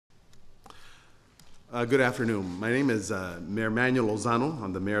Good afternoon. My name is Mayor Manuel Lozano.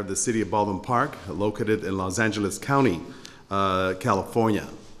 I'm the mayor of the city of Baldwin Park, located in Los Angeles County, California.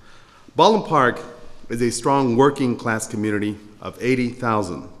 Baldwin Park is a strong working class community of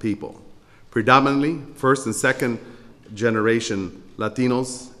 80,000 people, predominantly first and second generation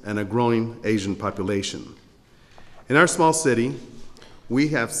Latinos and a growing Asian population. In our small city, we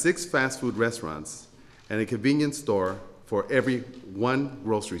have 6 fast food restaurants and a convenience store for every 1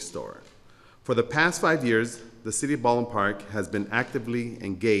 grocery store. For the past 5 years, the city of Baldwin Park has been actively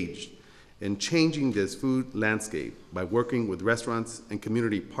engaged in changing this food landscape by working with restaurants and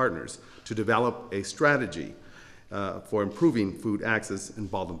community partners to develop a strategy for improving food access in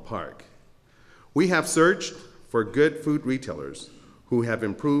Baldwin Park. We have searched for good food retailers who have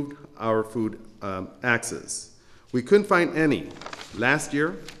improved our food access. We couldn't find any. Last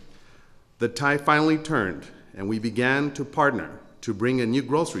year, the tide finally turned, and we began to partner to bring a new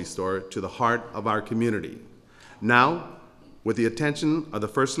grocery store to the heart of our community. Now, with the attention of the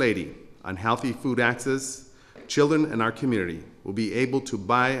First Lady on healthy food access, children in our community will be able to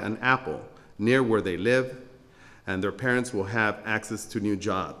buy an apple near where they live, and their parents will have access to new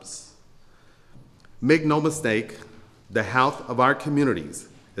jobs. Make no mistake, the health of our communities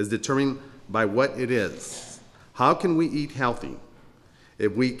is determined by what it is. How can we eat healthy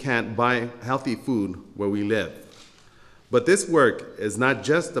if we can't buy healthy food where we live? But this work is not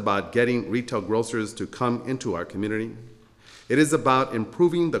just about getting retail grocers to come into our community. It is about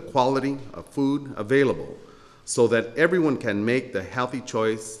improving the quality of food available so that everyone can make the healthy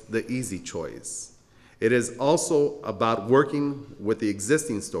choice, the easy choice. It is also about working with the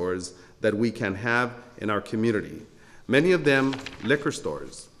existing stores that we can have in our community, many of them liquor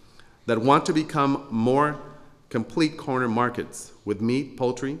stores, that want to become more complete corner markets with meat,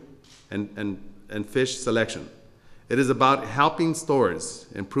 poultry, and fish selection. It is about helping stores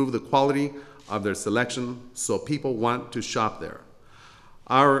improve the quality of their selection so people want to shop there.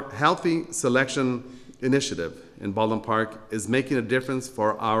 Our Healthy Selection initiative in Baldwin Park is making a difference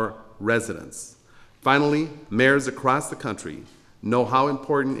for our residents. Finally, mayors across the country know how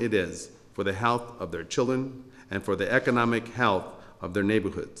important it is for the health of their children and for the economic health of their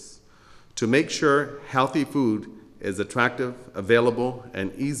neighborhoods to make sure healthy food is attractive, available,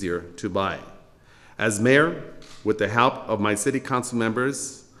 and easier to buy. As mayor, with the help of my city council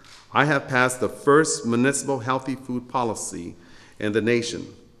members, I have passed the first municipal healthy food policy in the nation,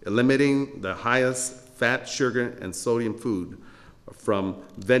 eliminating the highest fat, sugar, and sodium food from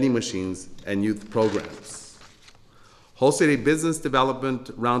vending machines and youth programs. Hosted a business development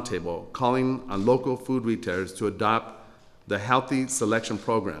roundtable calling on local food retailers to adopt the Healthy Selection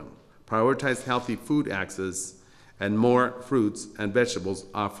program, prioritize healthy food access, and more fruits and vegetables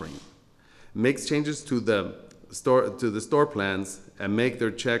offering. Makes changes to the store plans and make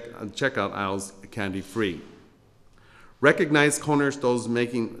their checkout aisles candy-free. Recognize corner stores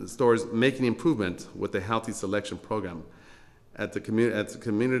making improvement with the Healthy Selection program at the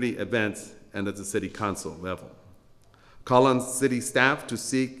community events and at the city council level. Call on city staff to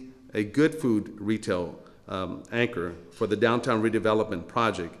seek a good food retail anchor for the downtown redevelopment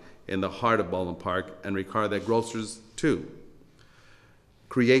project in the heart of Baldwin Park and require that grocers too.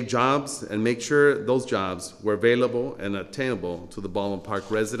 Create jobs and make sure those jobs were available and attainable to the Baldwin Park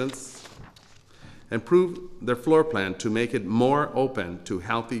residents. Improve their floor plan to make it more open to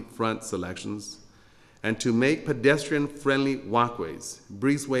healthy front selections and to make pedestrian-friendly walkways,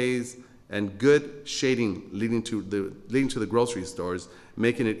 breezeways, and good shading leading to the grocery stores,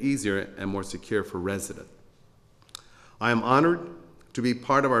 making it easier and more secure for residents. I am honored to be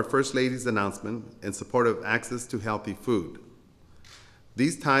part of our First Lady's announcement in support of access to healthy food.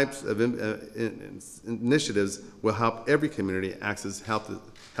 These types of initiatives will help every community access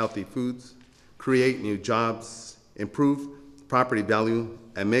healthy foods, create new jobs, improve property value,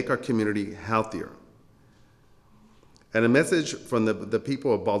 and make our community healthier. And a message from the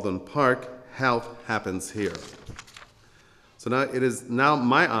people of Baldwin Park: health happens here. So now it is now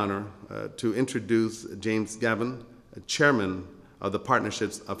my honor to introduce James Gavin, chairman of the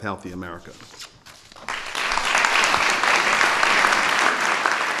Partnerships of Healthy America.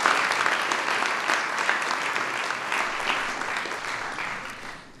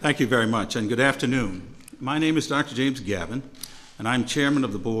 Thank you very much, and good afternoon. My name is Dr. James Gavin, and I'm chairman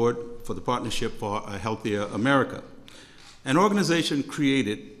of the board for the Partnership for a Healthier America, an organization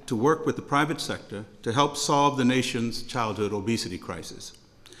created to work with the private sector to help solve the nation's childhood obesity crisis.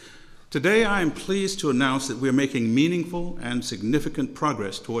 Today, I am pleased to announce that we're making meaningful and significant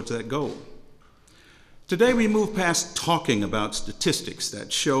progress towards that goal. Today, we move past talking about statistics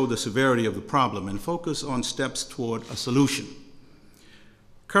that show the severity of the problem and focus on steps toward a solution.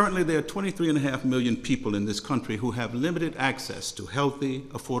 Currently, there are 23.5 million people in this country who have limited access to healthy,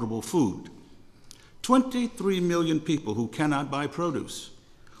 affordable food. 23 million people who cannot buy produce,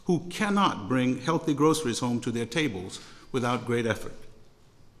 who cannot bring healthy groceries home to their tables without great effort.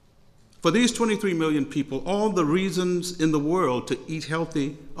 For these 23 million people, all the reasons in the world to eat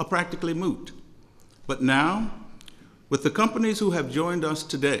healthy are practically moot. But now, with the companies who have joined us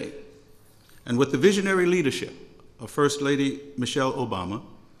today, and with the visionary leadership of First Lady Michelle Obama,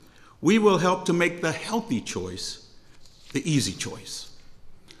 we will help to make the healthy choice the easy choice.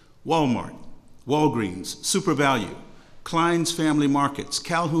 Walmart, Walgreens, Super Value, Klein's Family Markets,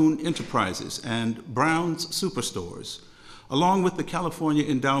 Calhoun Enterprises, and Brown's Superstores, along with the California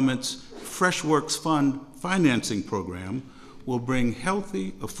Endowment's FreshWorks Fund financing program, will bring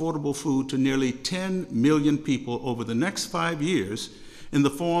healthy, affordable food to nearly 10 million people over the next 5 years in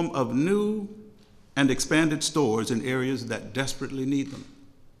the form of new and expanded stores in areas that desperately need them.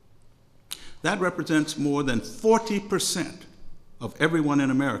 That represents more than 40% of everyone in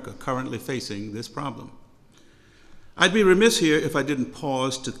America currently facing this problem. I'd be remiss here if I didn't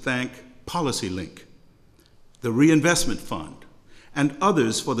pause to thank PolicyLink, the Reinvestment Fund, and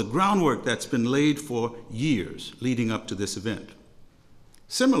others for the groundwork that's been laid for years leading up to this event.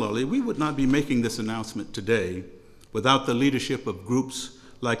 Similarly, we would not be making this announcement today without the leadership of groups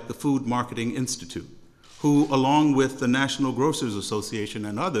like the Food Marketing Institute, who, along with the National Grocers Association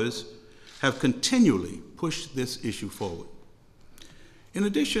and others, have continually pushed this issue forward. In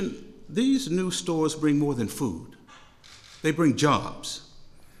addition, these new stores bring more than food. They bring jobs.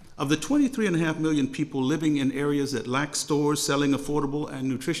 Of the 23.5 million people living in areas that lack stores selling affordable and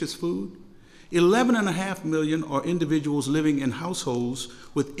nutritious food, 11.5 million are individuals living in households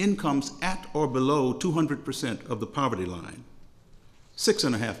with incomes at or below 200% of the poverty line.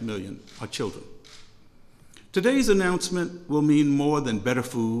 6.5 million are children. Today's announcement will mean more than better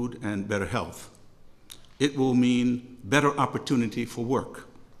food and better health. It will mean better opportunity for work.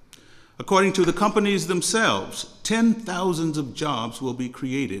 According to the companies themselves, 10,000s of jobs will be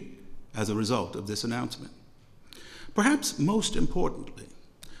created as a result of this announcement. Perhaps most importantly,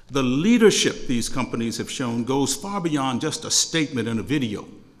 the leadership these companies have shown goes far beyond just a statement in a video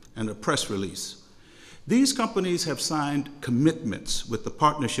and a press release. These companies have signed commitments with the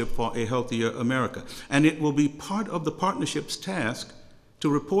Partnership for a Healthier America, and it will be part of the partnership's task to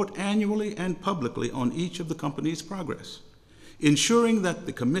report annually and publicly on each of the company's progress, ensuring that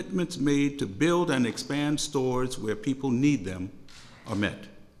the commitments made to build and expand stores where people need them are met.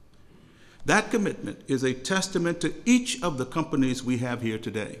 That commitment is a testament to each of the companies we have here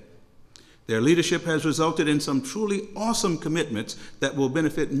today. Their leadership has resulted in some truly awesome commitments that will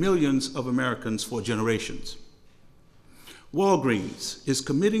benefit millions of Americans for generations. Walgreens is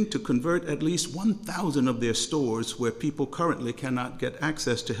committing to convert at least 1,000 of their stores where people currently cannot get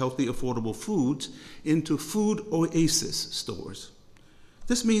access to healthy, affordable foods into food oasis stores.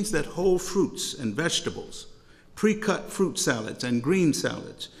 This means that whole fruits and vegetables, pre-cut fruit salads and green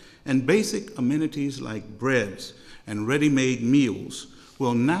salads, and basic amenities like breads and ready-made meals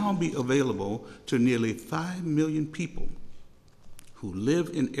will now be available to nearly 5 million people who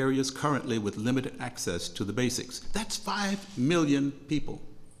live in areas currently with limited access to the basics. That's 5 million people.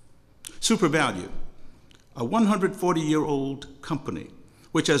 Super Value, a 140-year-old company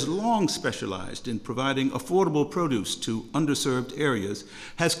which has long specialized in providing affordable produce to underserved areas,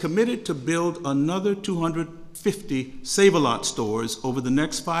 has committed to build another 250 Save-A-Lot stores over the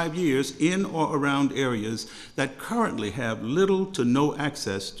next 5 years in or around areas that currently have little to no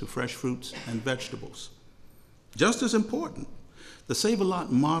access to fresh fruits and vegetables. Just as important, the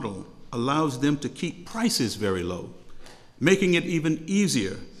Save-A-Lot model allows them to keep prices very low, making it even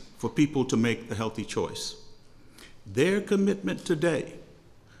easier for people to make the healthy choice. Their commitment today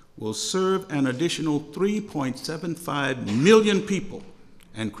will serve an additional 3.75 million people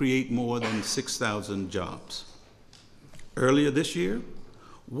and create more than 6,000 jobs. Earlier this year,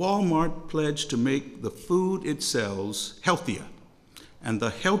 Walmart pledged to make the food it sells healthier and the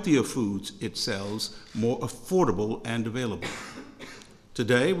healthier foods it sells more affordable and available.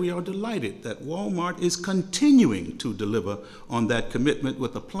 Today, we are delighted that Walmart is continuing to deliver on that commitment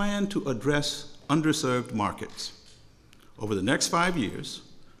with a plan to address underserved markets. Over the next 5 years,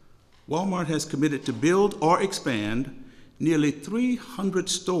 Walmart has committed to build or expand nearly 300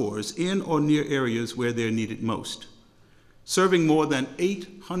 stores in or near areas where they're needed most, serving more than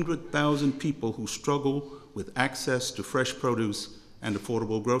 800,000 people who struggle with access to fresh produce and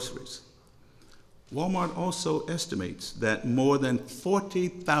affordable groceries. Walmart also estimates that more than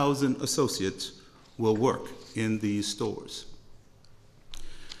 40,000 associates will work in these stores.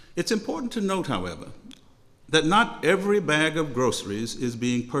 It's important to note, however, that not every bag of groceries is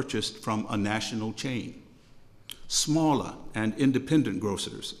being purchased from a national chain. Smaller and independent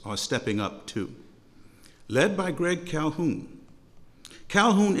grocers are stepping up too. Led by Greg Calhoun,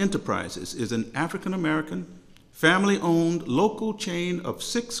 Calhoun Enterprises is an African-American, family-owned local chain of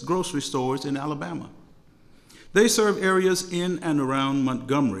 6 grocery stores in Alabama. They serve areas in and around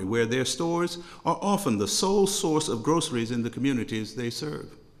Montgomery where their stores are often the sole source of groceries in the communities they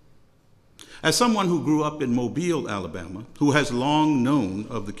serve. As someone who grew up in Mobile, Alabama, who has long known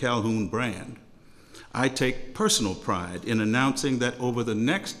of the Calhoun brand, I take personal pride in announcing that over the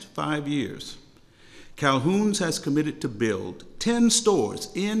next 5 years, Calhoun's has committed to build 10 stores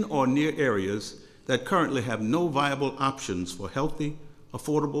in or near areas that currently have no viable options for healthy,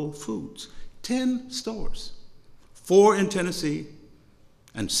 affordable foods. 10 stores, 4 in Tennessee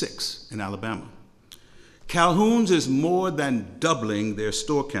and 6 in Alabama. Calhoun's is more than doubling their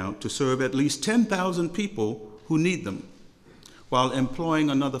store count to serve at least 10,000 people who need them, while employing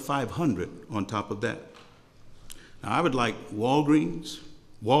another 500 on top of that. Now, I would like Walgreens,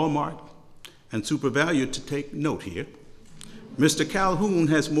 Walmart, and SuperValu to take note here. Mr. Calhoun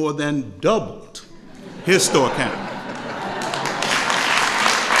has more than doubled his store count.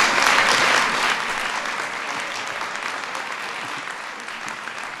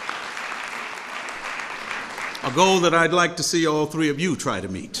 A goal that I'd like to see all 3 of you try to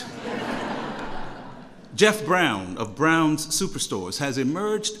meet. Jeff Brown of Brown's Superstores has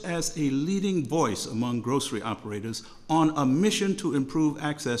emerged as a leading voice among grocery operators on a mission to improve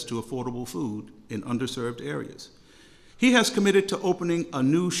access to affordable food in underserved areas. He has committed to opening a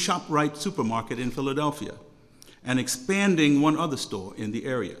new ShopRite supermarket in Philadelphia and expanding one other store in the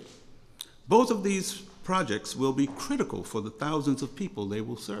area. Both of these projects will be critical for the thousands of people they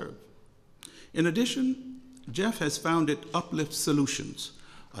will serve. In addition, Jeff has founded Uplift Solutions,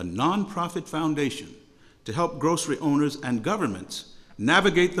 a nonprofit foundation to help grocery owners and governments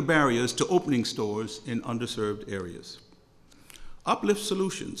navigate the barriers to opening stores in underserved areas. Uplift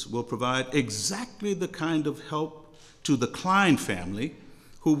Solutions will provide exactly the kind of help to the Klein family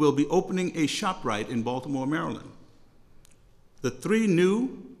who will be opening a ShopRite in Baltimore, Maryland. The 3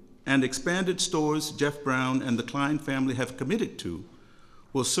 new and expanded stores Jeff Brown and the Klein family have committed to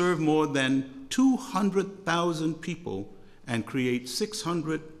will serve more than 200,000 people and create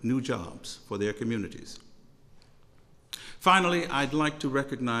 600 new jobs for their communities. Finally, I'd like to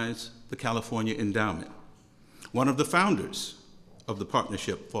recognize the California Endowment, one of the founders of the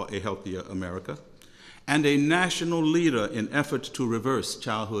Partnership for a Healthier America, and a national leader in efforts to reverse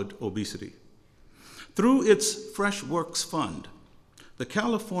childhood obesity. Through its Fresh Works Fund, the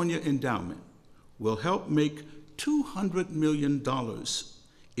California Endowment will help make $200 million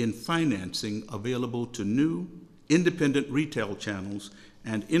in financing available to new, independent retail channels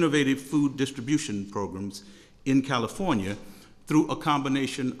and innovative food distribution programs in California through a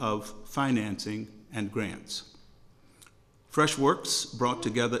combination of financing and grants. FreshWorks brought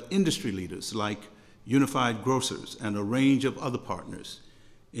together industry leaders like Unified Grocers and a range of other partners,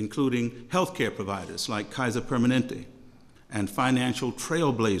 including healthcare providers like Kaiser Permanente and financial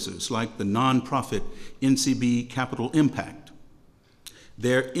trailblazers like the nonprofit NCB Capital Impact.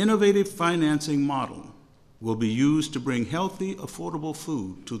 Their innovative financing model will be used to bring healthy, affordable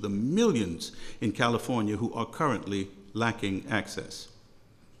food to the millions in California who are currently lacking access.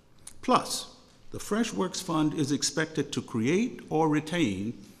 Plus, the FreshWorks Fund is expected to create or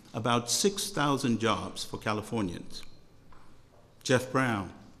retain about 6,000 jobs for Californians. Jeff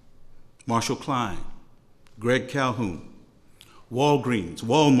Brown, Marshall Klein, Greg Calhoun, Walgreens,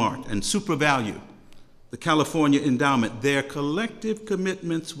 Walmart, and SuperValu, the California Endowment, their collective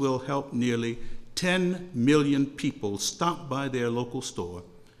commitments will help nearly 10 million people stop by their local store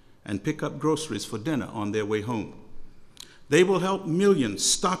and pick up groceries for dinner on their way home. They will help millions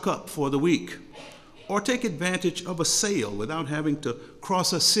stock up for the week or take advantage of a sale without having to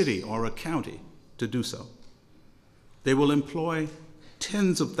cross a city or a county to do so. They will employ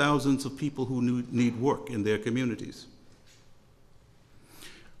tens of thousands of people who need work in their communities.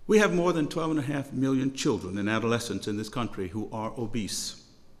 We have more than 12.5 million children and adolescents in this country who are obese.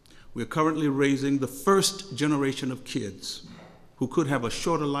 We're currently raising the first generation of kids who could have a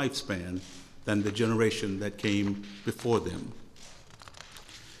shorter lifespan than the generation that came before them.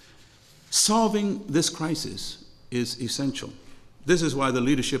 Solving this crisis is essential. This is why the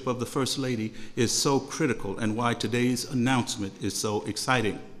leadership of the First Lady is so critical and why today's announcement is so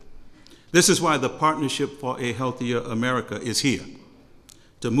exciting. This is why the Partnership for a Healthier America is here,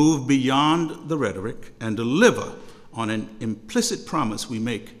 to move beyond the rhetoric and deliver on an implicit promise we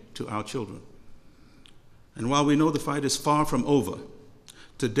make to our children. And while we know the fight is far from over,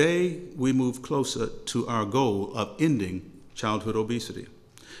 Today, we move closer to our goal of ending childhood obesity.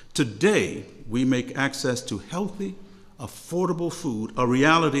 Today, we make access to healthy, affordable food a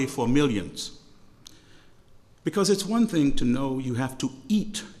reality for millions. Because it's one thing to know you have to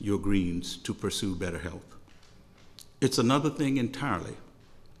eat your greens to pursue better health. It's another thing entirely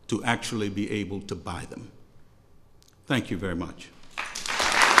to actually be able to buy them. Thank you very much.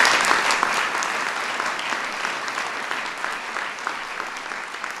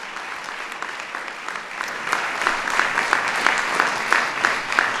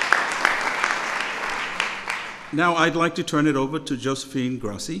 Now I'd like to turn it over to Josephine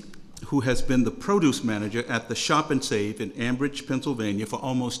Grossi, who has been the produce manager at the Shop and Save in Ambridge, Pennsylvania for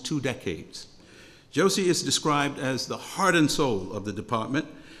almost 2 decades. Josie is described as the heart and soul of the department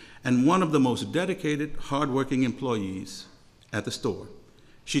and one of the most dedicated, hardworking employees at the store.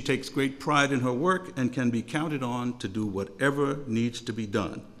 She takes great pride in her work and can be counted on to do whatever needs to be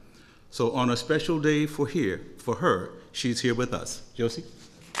done. So on a special day for her, she's here with us. Josie?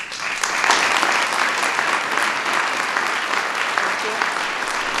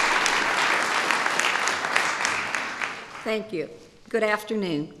 Thank you. Good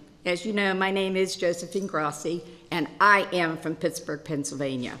afternoon. As you know, my name is Josephine Grossi, and I am from Pittsburgh,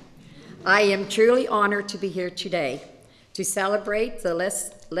 Pennsylvania. I am truly honored to be here today to celebrate the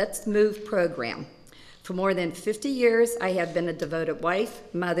Let's Move program. For more than 50 years, I have been a devoted wife,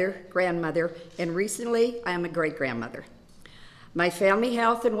 mother, grandmother, and recently, I am a great-grandmother. My family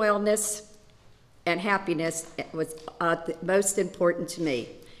health and wellness and happiness was the most important to me.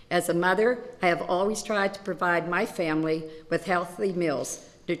 As a mother, I have always tried to provide my family with healthy meals,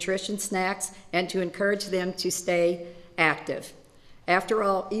 nutrition snacks, and to encourage them to stay active. After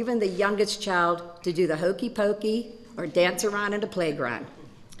all, even the youngest child to do the hokey pokey or dance around in the playground.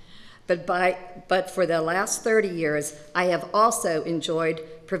 But for the last 30 years, I have also enjoyed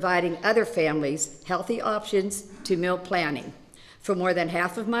providing other families healthy options to meal planning. For more than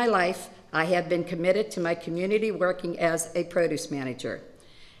half of my life, I have been committed to my community working as a produce manager.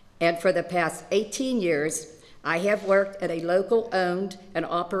 And for the past 18 years, I have worked at a local owned and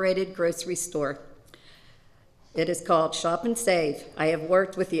operated grocery store. It is called Shop and Save. I have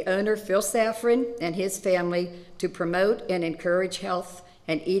worked with the owner, Phil Safran, and his family to promote and encourage health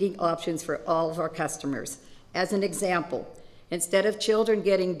and eating options for all of our customers. As an example, instead of children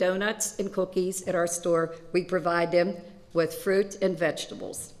getting donuts and cookies at our store, we provide them with fruit and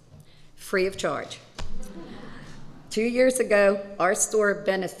vegetables, free of charge. 2 years ago, our store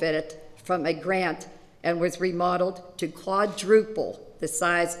benefited from a grant and was remodeled to quadruple the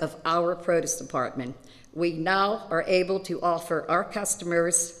size of our produce department. We now are able to offer our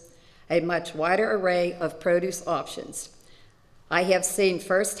customers a much wider array of produce options. I have seen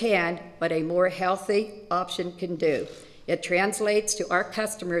firsthand what a more healthy option can do. It translates to our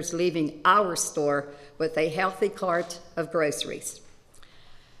customers leaving our store with a healthy cart of groceries.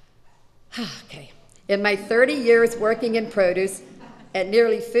 Okay. In my 30 years working in produce, and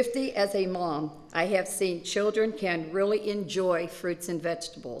nearly 50 as a mom, I have seen children can really enjoy fruits and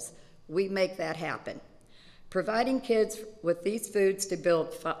vegetables. We make that happen. Providing kids with these foods to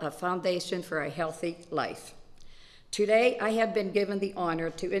build a foundation for a healthy life. Today, I have been given the honor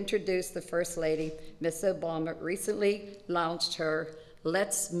to introduce the First Lady, Ms. Obama, recently launched her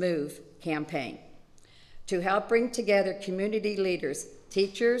Let's Move campaign to help bring together community leaders,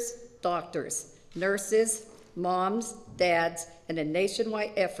 teachers, doctors, nurses, moms, dads, and a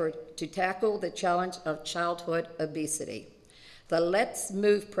nationwide effort to tackle the challenge of childhood obesity. The Let's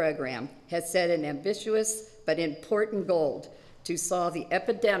Move program has set an ambitious but important goal to solve the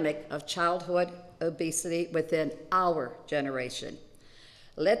epidemic of childhood obesity within our generation.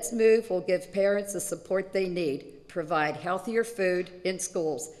 Let's Move will give parents the support they need, provide healthier food in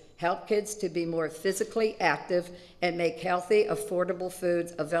schools, help kids to be more physically active, and make healthy, affordable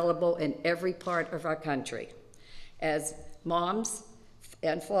foods available in every part of our country. As moms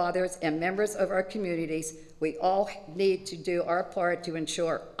and fathers and members of our communities, we all need to do our part to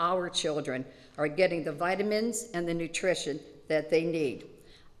ensure our children are getting the vitamins and the nutrition that they need.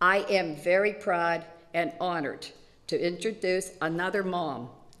 I am very proud and honored to introduce another mom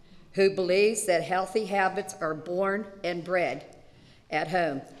who believes that healthy habits are born and bred at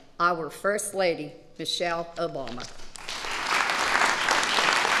home, our First Lady, Michelle Obama.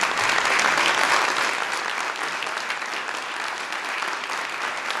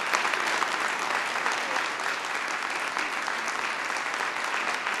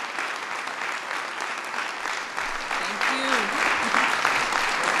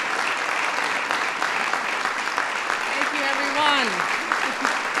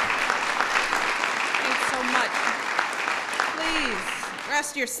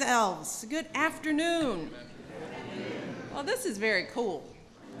 rest yourselves. Good afternoon. Well, this is very cool.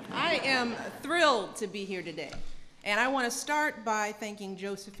 I am thrilled to be here today. And I want to start by thanking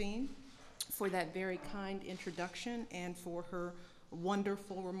Josephine for that very kind introduction and for her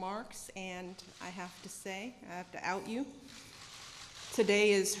wonderful remarks. And I have to say, I have to out you.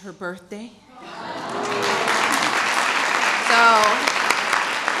 Today is her birthday. So,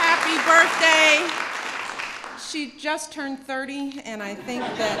 happy birthday. She just turned 30, and I think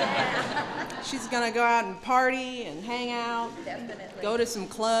that she's going to go out and party and hang out, Definitely. go to some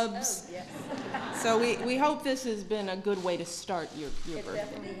clubs. Oh, yes. So we hope this has been a good way to start your It birthday.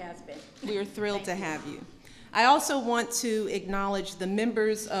 definitely has been. We are thrilled to have you. I also want to acknowledge the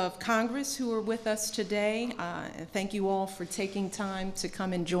members of Congress who are with us today. Thank you all for taking time to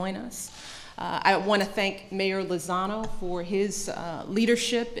come and join us. I want to thank Mayor Lozano for his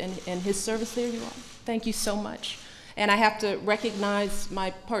leadership and his service there. You all. Thank you so much. And I have to recognize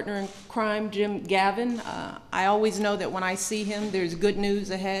my partner in crime, Jim Gavin. I always know that when I see him, there's good news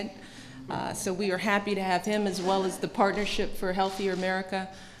ahead. So we are happy to have him, as well as the Partnership for a Healthier America,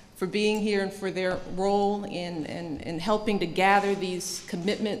 for being here and for their role in helping to gather these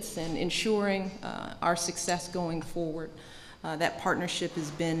commitments and ensuring our success going forward. That partnership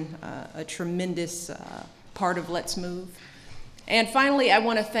has been a tremendous part of Let's Move. And finally, I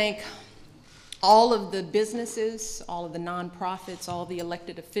want to thank all of the businesses, all of the nonprofits, all the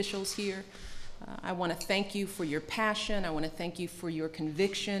elected officials here. I want to thank you for your passion. I want to thank you for your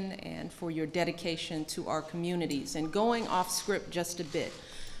conviction and for your dedication to our communities. And going off script just a bit,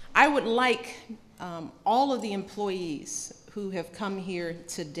 I would like all of the employees who have come here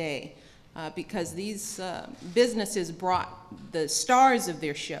today, because these businesses brought the stars of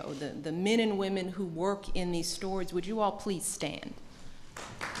their show, the men and women who work in these stores. Would you all please stand?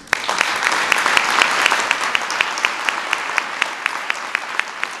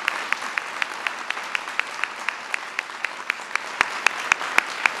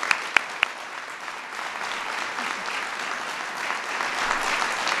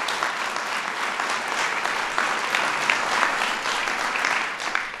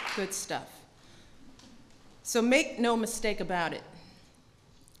 Good stuff. So make no mistake about it.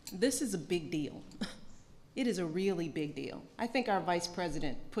 This is a big deal. It is a really big deal. I think our vice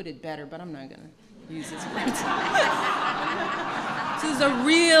president put it better, but I'm not going to use his words. This is a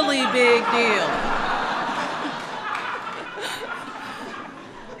really big deal.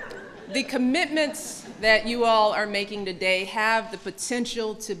 The commitments that you all are making today have the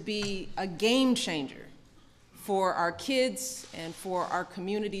potential to be a game changer for our kids and for our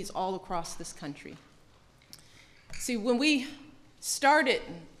communities all across this country. See, when we started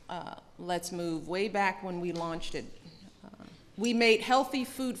Let's Move, way back when we launched it, we made healthy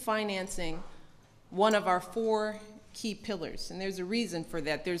food financing one of our 4 key pillars, and there's a reason for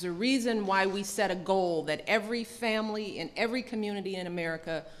that. There's a reason why we set a goal that every family in every community in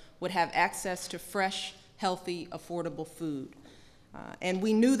America would have access to fresh, healthy, affordable food. And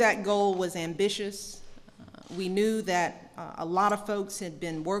we knew that goal was ambitious. We knew that a lot of folks had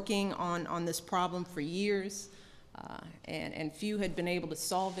been working on this problem for years, and few had been able to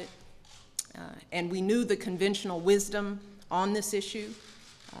solve it. And we knew the conventional wisdom on this issue,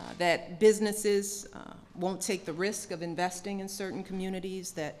 that businesses won't take the risk of investing in certain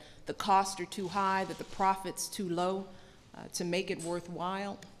communities, that the costs are too high, that the profit's too low to make it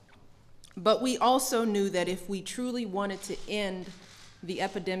worthwhile. But we also knew that if we truly wanted to end the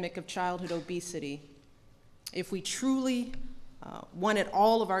epidemic of childhood obesity, if we truly wanted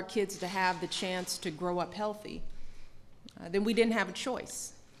all of our kids to have the chance to grow up healthy, then we didn't have a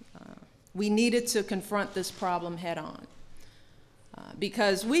choice. We needed to confront this problem head on.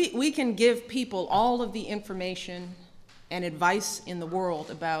 Because we can give people all of the information and advice in the world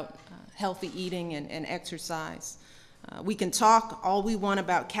about healthy eating and exercise. We can talk all we want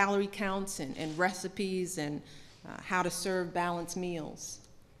about calorie counts and recipes and how to serve balanced meals.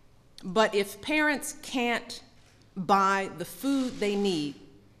 But if parents can't buy the food they need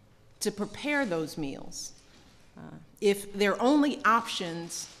to prepare those meals, if their only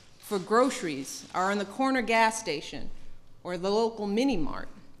options for groceries are in the corner gas station or the local mini mart,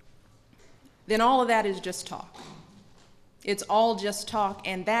 then all of that is just talk. It's all just talk,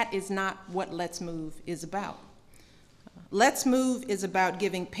 and that is not what Let's Move is about. Let's Move is about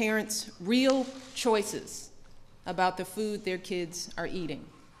giving parents real choices about the food their kids are eating.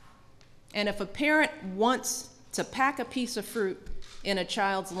 And if a parent wants to pack a piece of fruit in a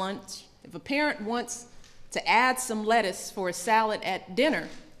child's lunch, if a parent wants to add some lettuce for a salad at dinner,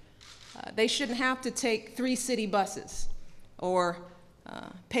 they shouldn't have to take 3 city buses or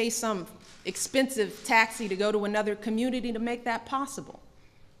pay some expensive taxi to go to another community to make that possible.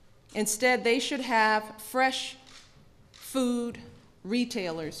 Instead, they should have fresh food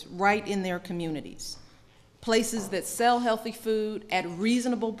retailers right in their communities, places that sell healthy food at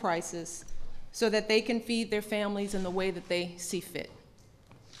reasonable prices so that they can feed their families in the way that they see fit.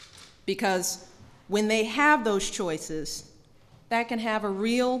 Because when they have those choices, that can have a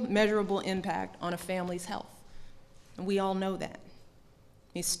real measurable impact on a family's health. And we all know that.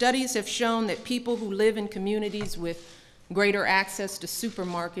 These studies have shown that people who live in communities with greater access to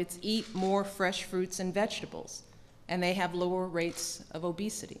supermarkets eat more fresh fruits and vegetables, and they have lower rates of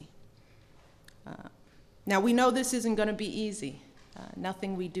obesity. Now, we know this isn't going to be easy.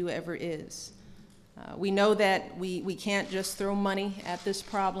 Nothing we do ever is. We know that we can't just throw money at this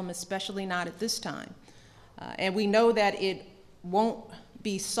problem, especially not at this time. And we know that it won't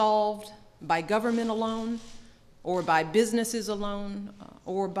be solved by government alone, or by businesses alone,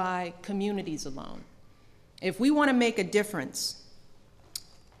 or by communities alone. If we want to make a difference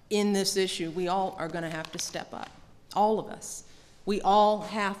in this issue, we all are going to have to step up, all of us. We all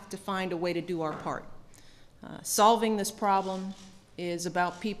have to find a way to do our part. Solving this problem is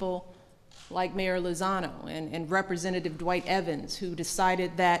about people like Mayor Lozano and Representative Dwight Evans, who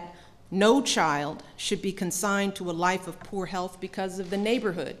decided that no child should be consigned to a life of poor health because of the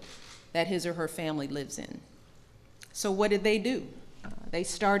neighborhood that his or her family lives in. So what did they do? They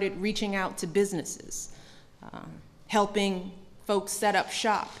started reaching out to businesses, helping folks set up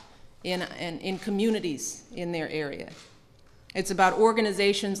shop in communities in their area. It's about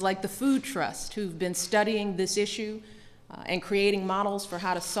organizations like the Food Trust, who've been studying this issue and creating models for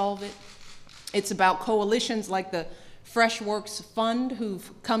how to solve it. It's about coalitions like the Freshworks Fund, who've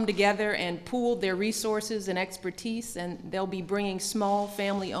come together and pooled their resources and expertise, and they'll be bringing small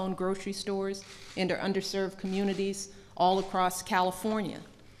family-owned grocery stores into underserved communities all across California.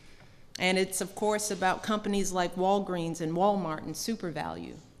 And it's, of course, about companies like Walgreens and Walmart and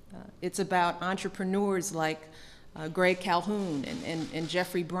SuperValue. It's about entrepreneurs like Greg Calhoun and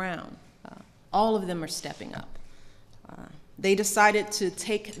Jeffrey Brown. All of them are stepping up. They decided to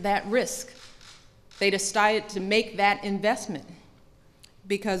take that risk. They decided to make that investment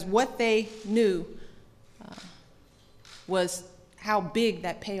because what they knew was how big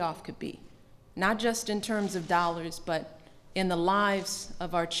that payoff could be, not just in terms of dollars, but in the lives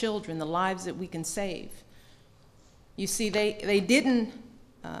of our children, the lives that we can save. You see, they didn't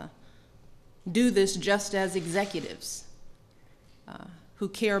do this just as executives who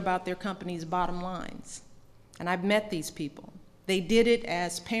care about their company's bottom lines. And I've met these people. They did it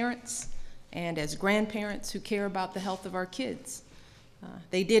as parents and as grandparents who care about the health of our kids.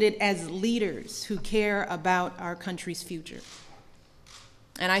 They did it as leaders who care about our country's future.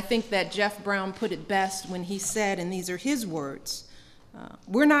 And I think that Jeff Brown put it best when he said, and these are his words,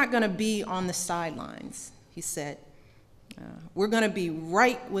 we're not going to be on the sidelines, he said. We're going to be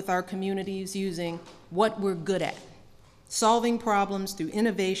right with our communities using what we're good at, solving problems through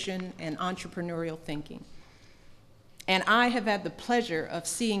innovation and entrepreneurial thinking. And I have had the pleasure of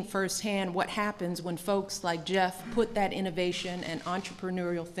seeing firsthand what happens when folks like Jeff put that innovation and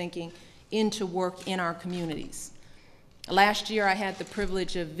entrepreneurial thinking into work in our communities. Last year, I had the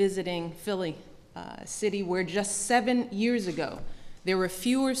privilege of visiting Philly, a city where just 7 years ago, there were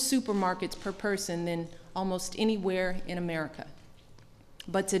fewer supermarkets per person than almost anywhere in America.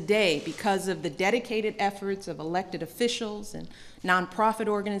 But today, because of the dedicated efforts of elected officials and nonprofit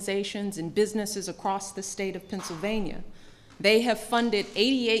organizations and businesses across the state of Pennsylvania, they have funded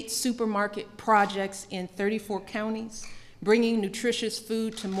 88 supermarket projects in 34 counties, bringing nutritious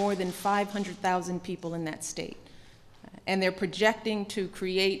food to more than 500,000 people in that state. And they're projecting to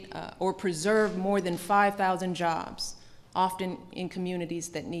create or preserve more than 5,000 jobs, often in communities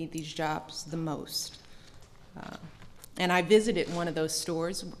that need these jobs the most. And I visited one of those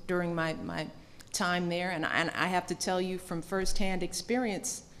stores during my time there, and I have to tell you from firsthand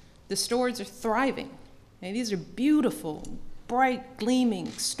experience, the stores are thriving. And these are beautiful, bright,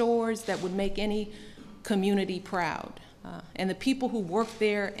 gleaming stores that would make any community proud. And the people who work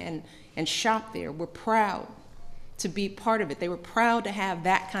there and shop there were proud to be part of it. They were proud to have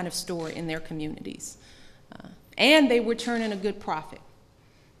that kind of store in their communities. And they were turning a good profit.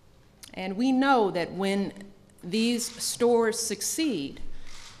 And we know that when these stores succeed,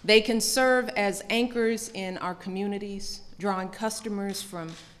 they can serve as anchors in our communities, drawing customers from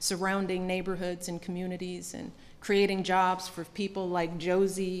surrounding neighborhoods and communities and creating jobs for people like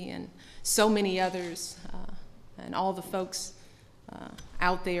Josie and so many others, and all the folks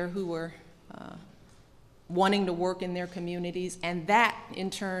out there who are wanting to work in their communities. And that, in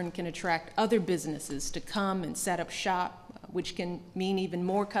turn, can attract other businesses to come and set up shop, which can mean even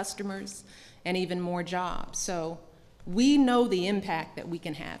more customers and even more jobs. So we know the impact that we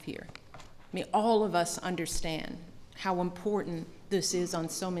can have here. I mean, all of us understand how important this is on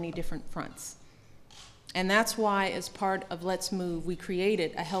so many different fronts. And that's why, as part of Let's Move, we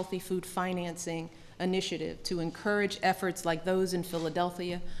created a healthy food financing initiative to encourage efforts like those in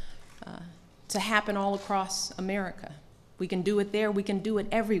Philadelphia to happen all across America. We can do it there, we can do it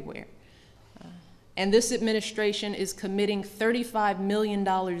everywhere. And this administration is committing $35 million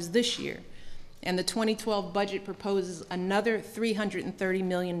this year, and the 2012 budget proposes another $330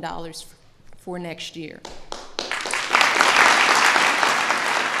 million for next year.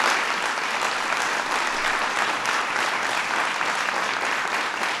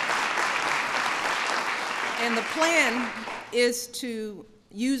 And the plan is to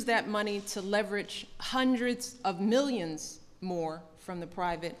use that money to leverage hundreds of millions more from the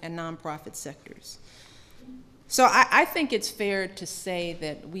private and nonprofit sectors. So I think it's fair to say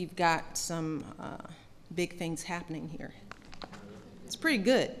that we've got some big things happening here. It's pretty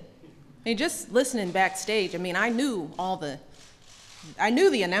good. I mean, just listening backstage, I mean, I knew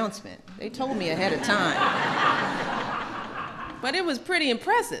the announcement. They told me ahead of time. But it was pretty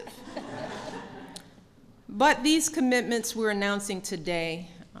impressive. But these commitments we're announcing today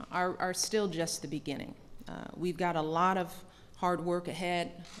are still just the beginning. We've got a lot of hard work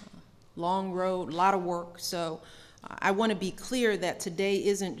ahead, long road, a lot of work. So I want to be clear that today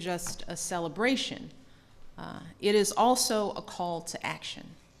isn't just a celebration. It is also a call to action.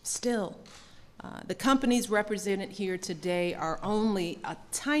 Still, the companies represented here today are only a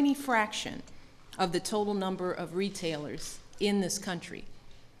tiny fraction of the total number of retailers in this country.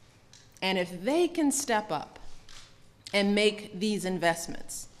 And if they can step up and make these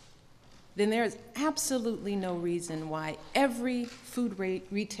investments, then there is absolutely no reason why every food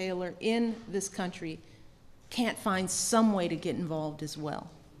retailer in this country can't find some way to get involved as well,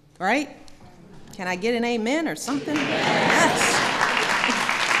 right? Can I get an amen or something? Yes.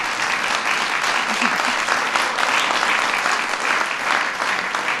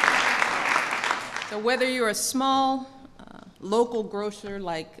 So whether you're a small, local grocer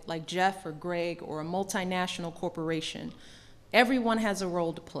like Jeff or Greg, or a multinational corporation, everyone has a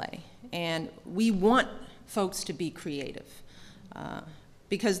role to play. And we want folks to be creative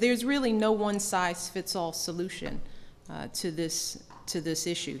because there's really no one-size-fits-all solution to this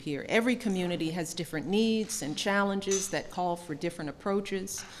issue here. Every community has different needs and challenges that call for different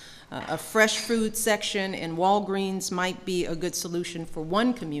approaches. A fresh food section in Walgreens might be a good solution for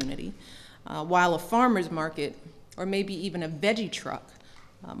one community, while a farmer's market or maybe even a veggie truck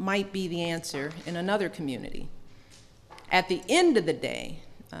might be the answer in another community. At the end of the day,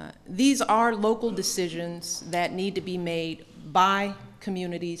 these are local decisions that need to be made by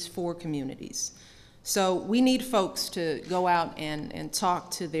communities for communities. So we need folks to go out and talk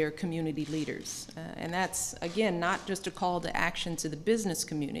to their community leaders. And that's, again, not just a call to action to the business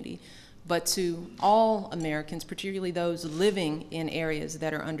community, but to all Americans, particularly those living in areas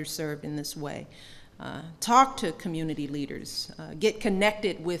that are underserved in this way. Talk to community leaders, get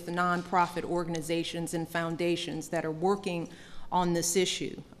connected with nonprofit organizations and foundations that are working on this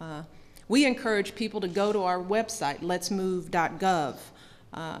issue. We encourage people to go to our website, letsmove.gov.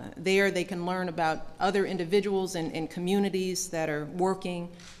 There they can learn about other individuals and communities that are working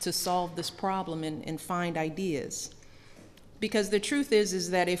to solve this problem and find ideas. Because the truth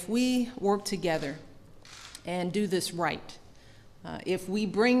is that if we work together and do this right, if we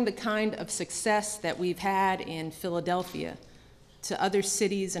bring the kind of success that we've had in Philadelphia to other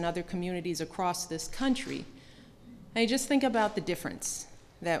cities and other communities across this country, I mean, just think about the difference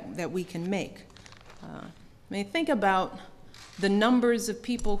that we can make. I mean, think about the numbers of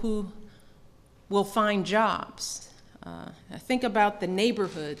people who will find jobs. Think about the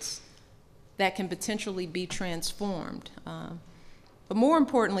neighborhoods that can potentially be transformed. But more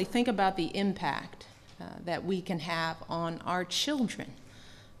importantly, think about the impact that we can have on our children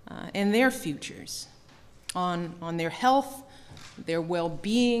and their futures, on their health, their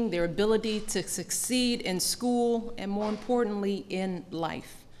well-being, their ability to succeed in school, and more importantly, in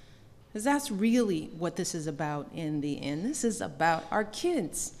life. Because that's really what this is about in the end. This is about our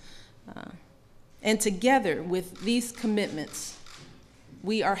kids. And together with these commitments,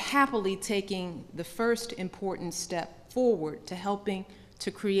 we are happily taking the first important step forward to helping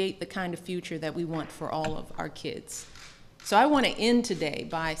to create the kind of future that we want for all of our kids. So I want to end today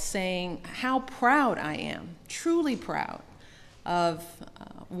by saying how proud I am, truly proud, of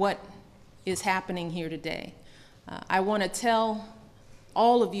what is happening here today. I want to tell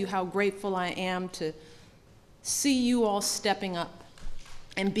all of you how grateful I am to see you all stepping up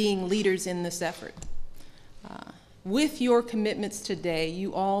and being leaders in this effort. With your commitments today,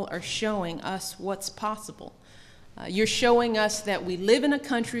 you all are showing us what's possible. You're showing us that we live in a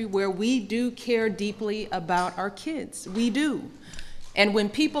country where we do care deeply about our kids. We do. And when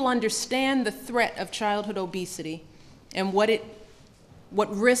people understand the threat of childhood obesity and what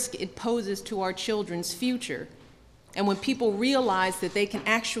risk it poses to our children's future, and when people realize that they can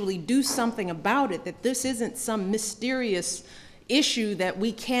actually do something about it, that this isn't some mysterious issue that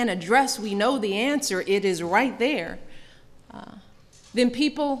we can't address, we know the answer, it is right there, then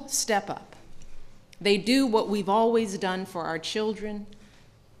people step up. They do what we've always done for our children.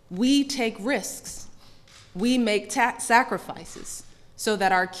 We take risks. We make sacrifices so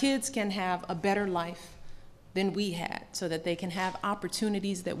that our kids can have a better life than we had, so that they can have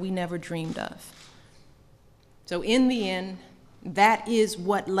opportunities that we never dreamed of. So in the end, that is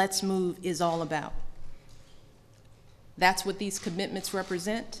what Let's Move is all about. That's what these commitments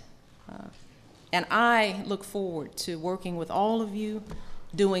represent. And I look forward to working with all of you,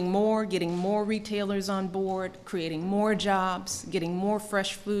 doing more, getting more retailers on board, creating more jobs, getting more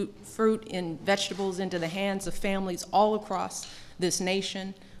fresh fruit and vegetables into the hands of families all across this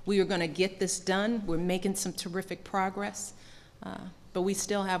nation. We are going to get this done. We're making some terrific progress, but we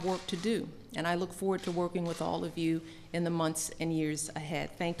still have work to do. And I look forward to working with all of you in the months and years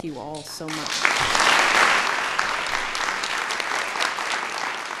ahead. Thank you all so much.